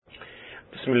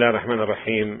بسم الله الرحمن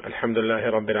الرحيم الحمد لله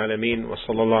رب العالمين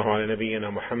وصلى الله على نبينا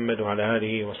محمد وعلى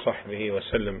آله وصحبه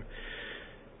وسلم.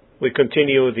 We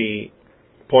continue the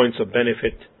points of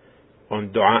benefit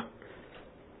on dua,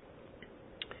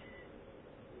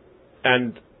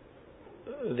 and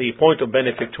the point of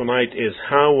benefit tonight is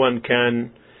how one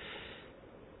can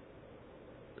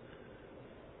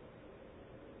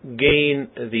gain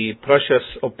the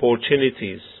precious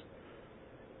opportunities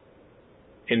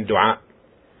in dua.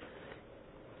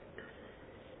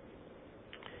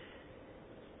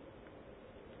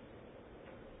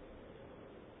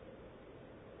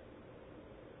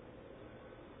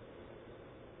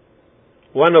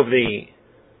 One of the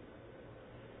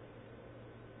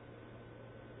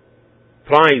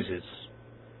prizes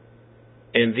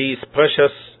in these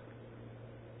precious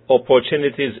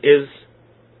opportunities is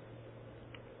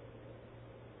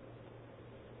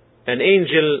an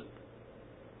angel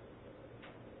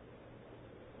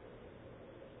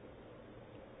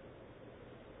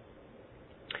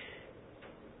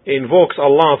invokes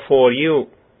Allah for you.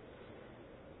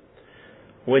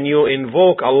 When you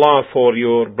invoke Allah for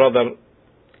your brother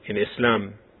in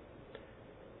Islam,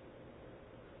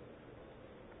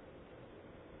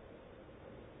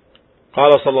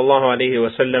 قال صلى الله عليه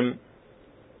وسلم,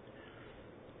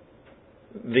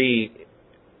 the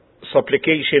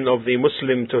supplication of the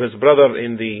Muslim to his brother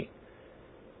in the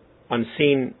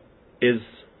unseen is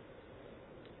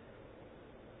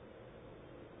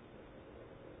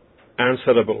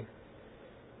answerable.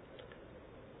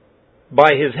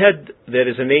 By his head there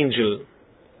is an angel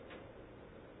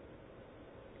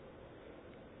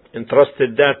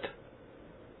entrusted that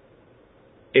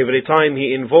every time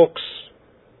he invokes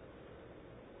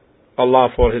Allah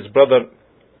for his brother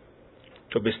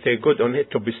to bestow good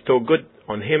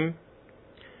on him,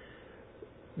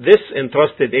 this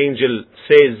entrusted angel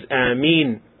says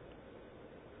Ameen.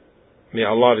 May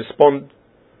Allah respond,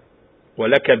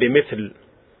 وَلَكَ بِمِثْلٍ,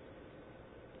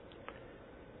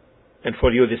 and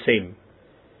for you the same.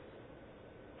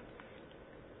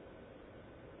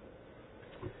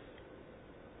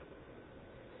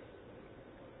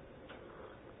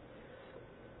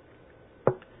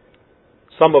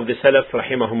 Some of the Salaf,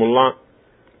 rahimahumullah,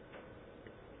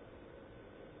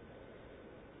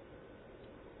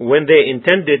 when they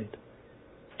intended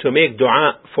to make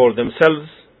dua for themselves,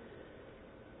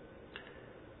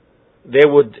 they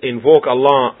would invoke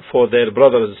Allah for their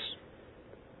brothers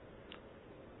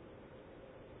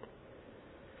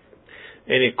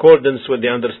in accordance with the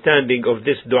understanding of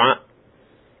this dua.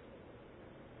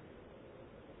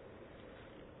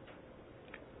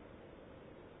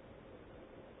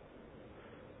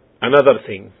 Another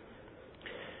thing,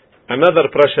 another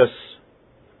precious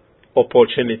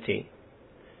opportunity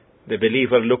the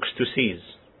believer looks to seize,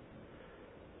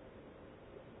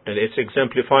 and it's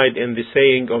exemplified in the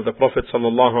saying of the Prophet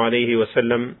sallallahu alaihi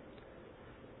wasallam,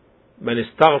 من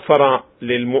استغفر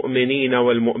للمؤمنين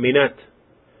والمؤمنات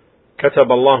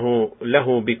كتب الله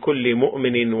له بكل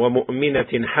مؤمن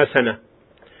ومؤمنة حسنة.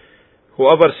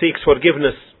 Whoever seeks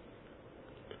forgiveness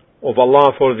of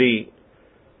Allah for the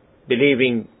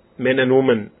believing men and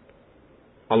women,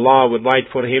 Allah would write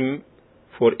for him,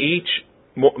 for each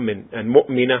mu'min and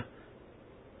mu'minah,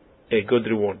 a good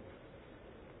reward.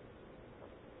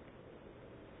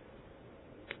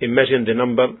 Imagine the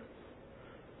number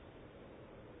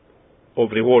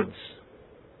of rewards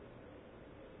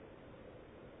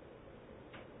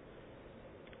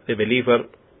the believer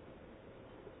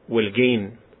will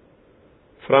gain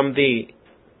from the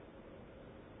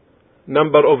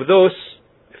number of those.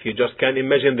 If you just can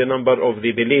imagine the number of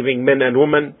the believing men and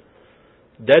women,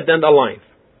 dead and alive.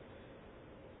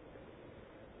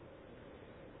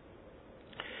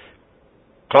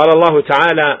 قال الله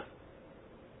تعالى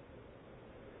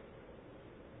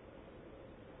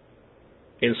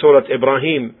in Surah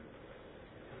Ibrahim,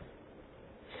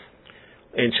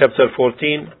 in chapter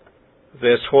 14,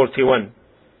 verse 41,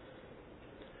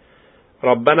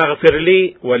 ربنا اغفر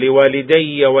لي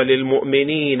ولوالدي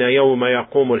وللمؤمنين يوم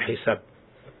يقوم الحساب.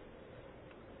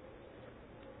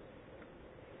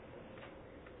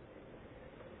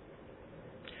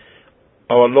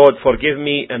 Our Lord, forgive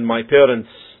me and my parents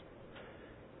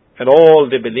and all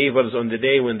the believers on the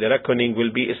day when the reckoning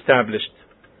will be established.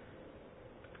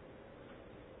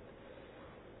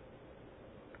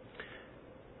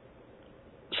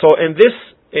 So in this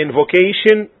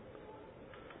invocation,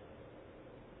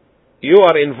 you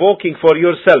are invoking for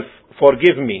yourself,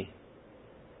 forgive me,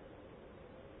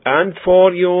 and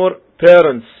for your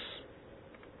parents.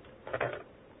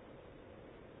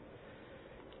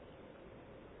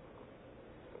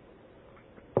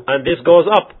 And this goes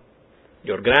up.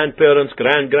 Your grandparents,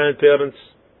 grandparents,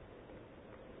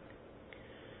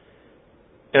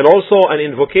 and also an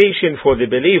invocation for the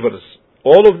believers,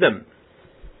 all of them.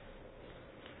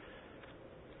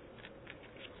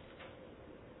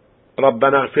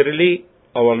 رَبَّنَا اغْفِرْ لِي,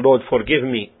 our Lord forgive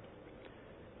me,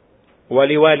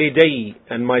 وَلِوَالِدَيْ,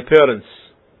 and my parents,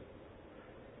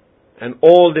 and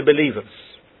all the believers.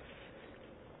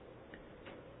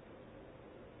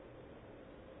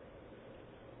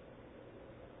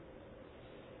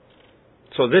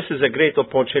 So this is a great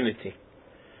opportunity.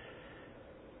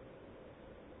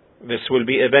 This will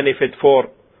be a benefit for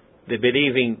the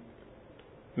believing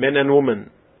men and women,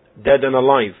 dead and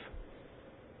alive.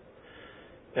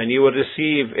 And you will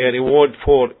receive a reward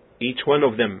for each one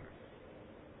of them.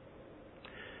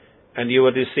 And you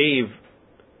will receive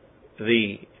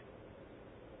the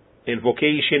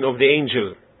invocation of the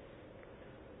angel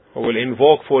who will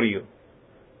invoke for you,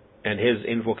 and his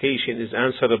invocation is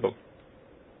answerable.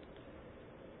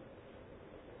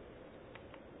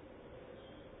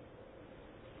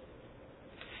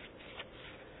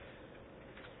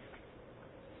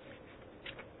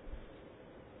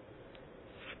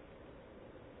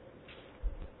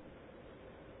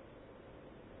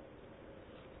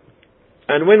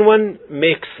 And when one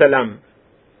makes salam,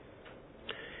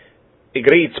 he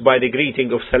greets by the greeting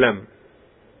of salam,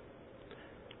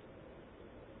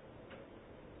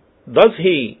 does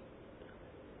he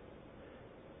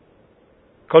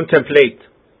contemplate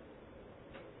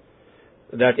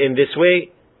that in this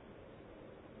way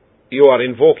you are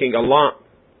invoking Allah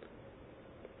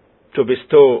to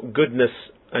bestow goodness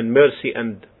and mercy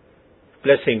and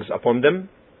blessings upon them,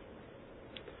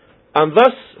 and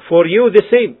thus for you the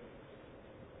same?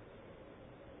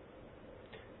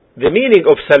 The meaning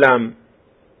of salam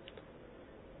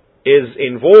is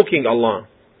invoking Allah.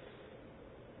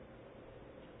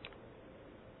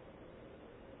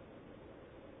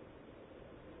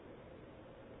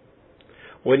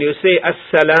 When you say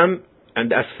as-salam,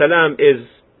 and as-salam is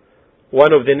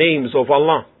one of the names of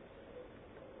Allah,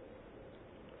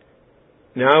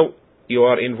 now you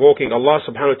are invoking Allah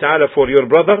subhanahu wa ta'ala for your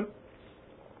brother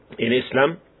in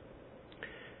Islam,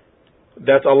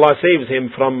 that Allah saves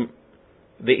him from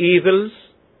the evils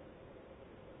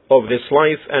of this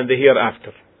life and the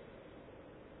hereafter.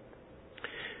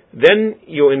 Then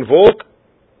you invoke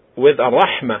with a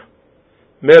rahmah,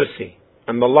 mercy,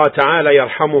 and Allah Ta'ala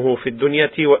yarhamuhu fi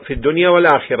dunya wal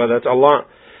akhirah, that Allah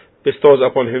bestows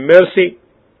upon him mercy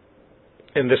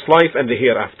in this life and the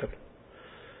hereafter.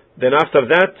 Then after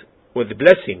that, with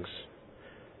blessings,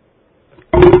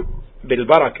 bil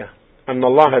barakah, and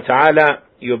Allah Ta'ala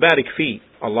yubarik fi,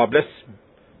 Allah bless him,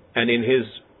 and in his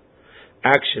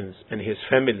actions, and his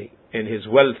family, and his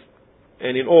wealth,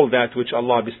 and in all that which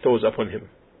Allah bestows upon him.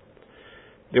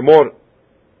 The more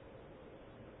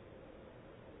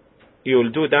you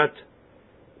will do that,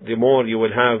 the more you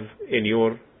will have in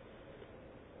your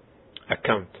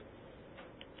account.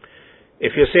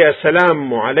 If you say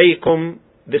Assalamu alaikum,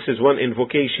 this is one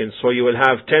invocation, so you will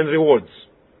have 10 rewards.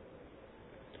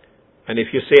 And if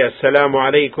you say Assalamu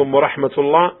alaikum wa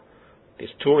rahmatullah, these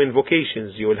 2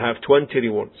 invocations, you will have 20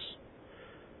 rewards.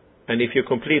 And if you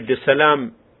complete the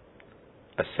salam,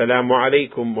 Assalamu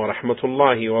alaikum wa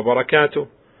rahmatullahi wa barakatuh,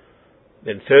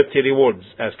 then 30 rewards,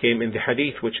 as came in the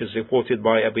hadith, which is reported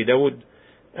by Abu Dawud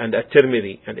and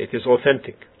At-Tirmidhi, and it is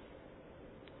authentic.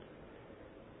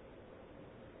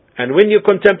 And when you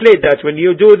contemplate that, when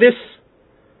you do this,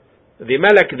 the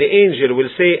malak, the angel, will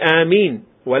say Ameen,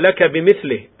 wa laka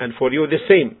bimithli, and for you the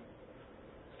same.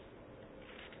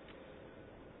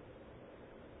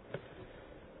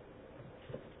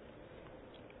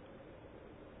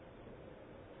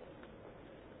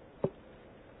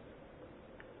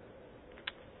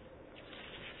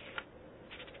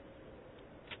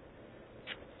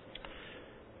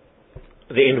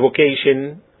 The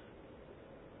invocation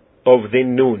of the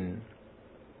noon,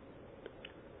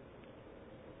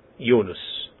 Yunus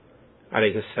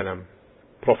alayhi salam,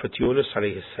 Prophet Yunus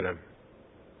alayhi salam,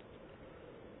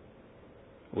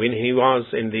 when he was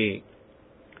in the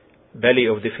belly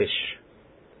of the fish,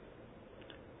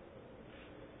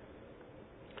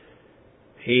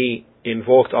 he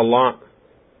invoked Allah,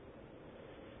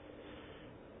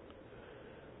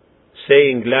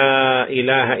 saying, La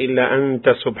ilaha illa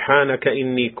anta subhanaka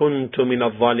inni kuntu min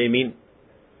al-zalimin.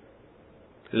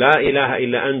 La ilaha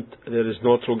illa ant, there is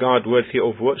no true God worthy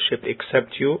of worship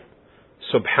except you.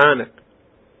 Subhanak,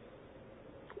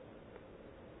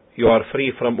 you are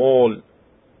free from all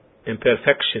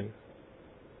imperfection.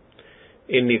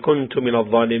 Inni kuntu min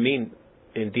al-zalimin,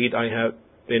 indeed I have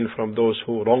been from those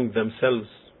who wronged themselves.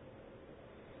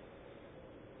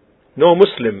 No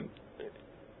Muslim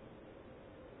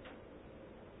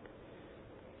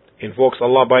invokes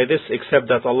Allah by this, except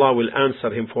that Allah will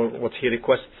answer him for what he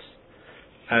requests,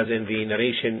 as in the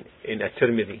narration in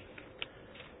At-Tirmidhi.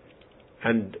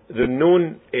 And the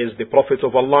Noon is the Prophet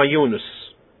of Allah, Yunus.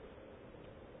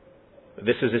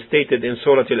 This is stated in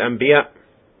Surah Al-Anbiya,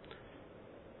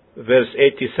 verse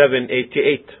 87,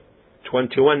 88,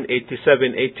 21,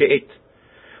 87, 88.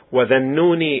 وَذَا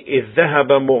النُّونِ إِذْ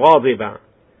ذَهَبَ مُغَاضِبًا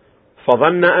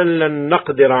فَظَنَّ أَن لَّن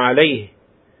نَّقْدِرَ عَلَيْهِ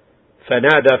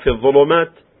فَنَادَى فِي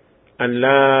الظُّلُمَاتِ أَن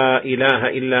لَّا إِلَهَ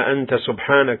إِلَّا أَنْتَ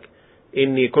سُبْحَانَكَ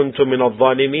إِنِّي كُنتُ مِنَ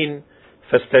الظَّالِمِينَ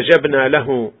فَاسْتَجَبْنَا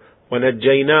لَهُ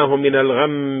وَنَجَّيْنَاهُ مِنَ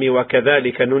الْغَمِّ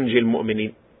وَكَذَلِكَ نُنْجِي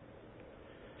الْمُؤْمِنِينَ.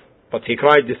 But he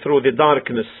cried through the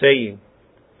darkness, saying,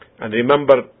 and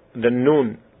remember the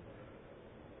Noon,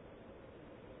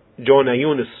 Jonah,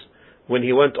 Yunus, when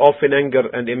he went off in anger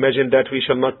and imagined that we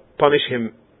shall not punish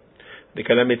him, the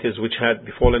calamities which had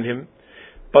befallen him.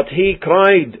 But he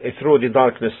cried through the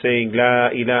darkness, saying, La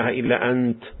ilaha illa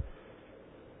ant.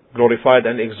 Glorified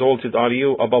and exalted are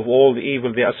you above all the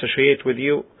evil they associate with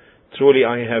you. Truly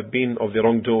I have been of the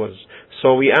wrongdoers.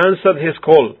 So we answered his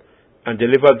call and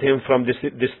delivered him from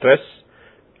distress,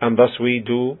 and thus we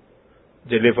do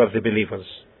deliver the believers.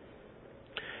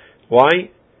 Why?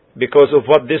 Because of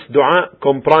what this dua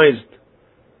comprised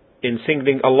in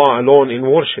singling Allah alone in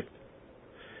worship,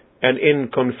 and in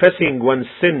confessing one's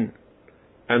sin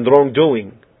and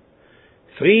wrongdoing.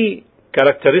 3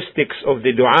 characteristics of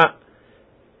the dua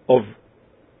of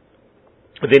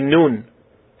the Noon.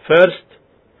 First,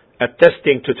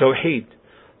 attesting to Tawheed.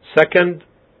 Second,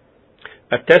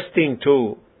 attesting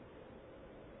to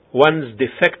one's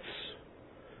defects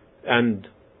and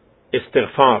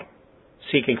istighfar,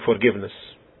 seeking forgiveness.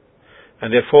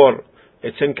 And therefore,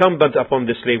 it's incumbent upon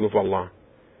the slave of Allah,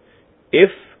 if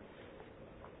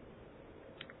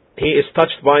he is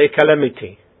touched by a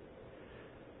calamity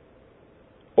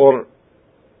or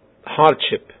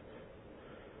hardship,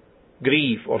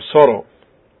 grief or sorrow,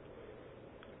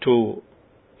 to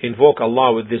invoke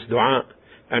Allah with this dua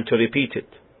and to repeat it,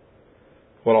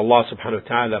 for Allah subhanahu wa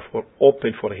ta'ala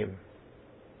open for him.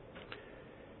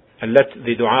 And let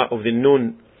the dua of the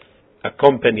Noon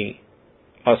accompany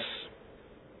us.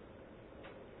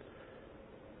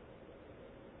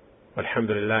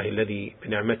 Alhamdulillah alladhi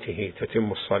bini'matihi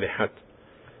tatimmu as-salihat.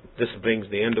 This brings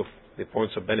the end of the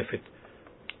points of benefit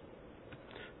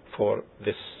for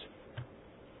this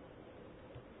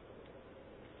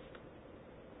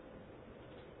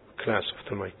class of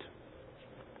tonight.